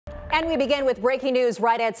And we begin with breaking news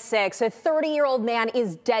right at 6. A 30-year-old man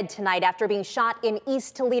is dead tonight after being shot in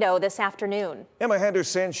East Toledo this afternoon. Emma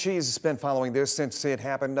Henderson, she's been following this since it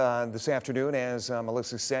happened this afternoon. As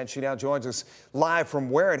Melissa said, she now joins us live from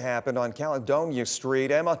where it happened on Caledonia Street.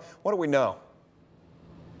 Emma, what do we know?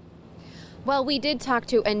 Well, we did talk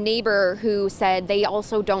to a neighbor who said they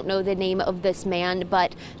also don't know the name of this man,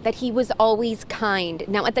 but that he was always kind.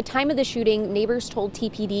 Now, at the time of the shooting, neighbors told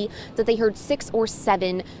TPD that they heard 6 or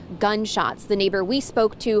 7 gunshots. The neighbor we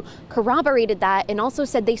spoke to corroborated that and also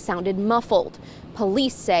said they sounded muffled.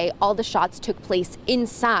 Police say all the shots took place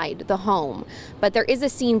inside the home, but there is a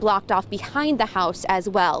scene blocked off behind the house as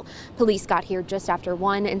well. Police got here just after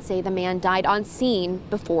 1 and say the man died on scene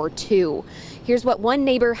before 2. Here's what one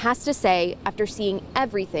neighbor has to say after seeing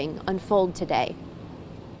everything unfold today.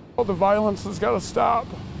 Well, the violence has got to stop.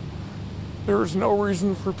 There's no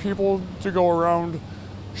reason for people to go around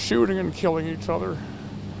shooting and killing each other.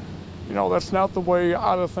 You know, that's not the way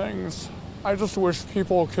out of things. I just wish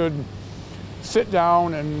people could sit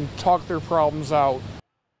down and talk their problems out.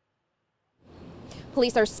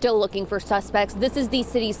 Police are still looking for suspects. This is the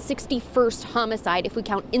city's 61st homicide if we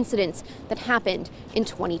count incidents that happened in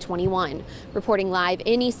 2021. Reporting live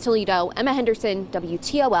in East Toledo, Emma Henderson,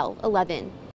 WTOL 11.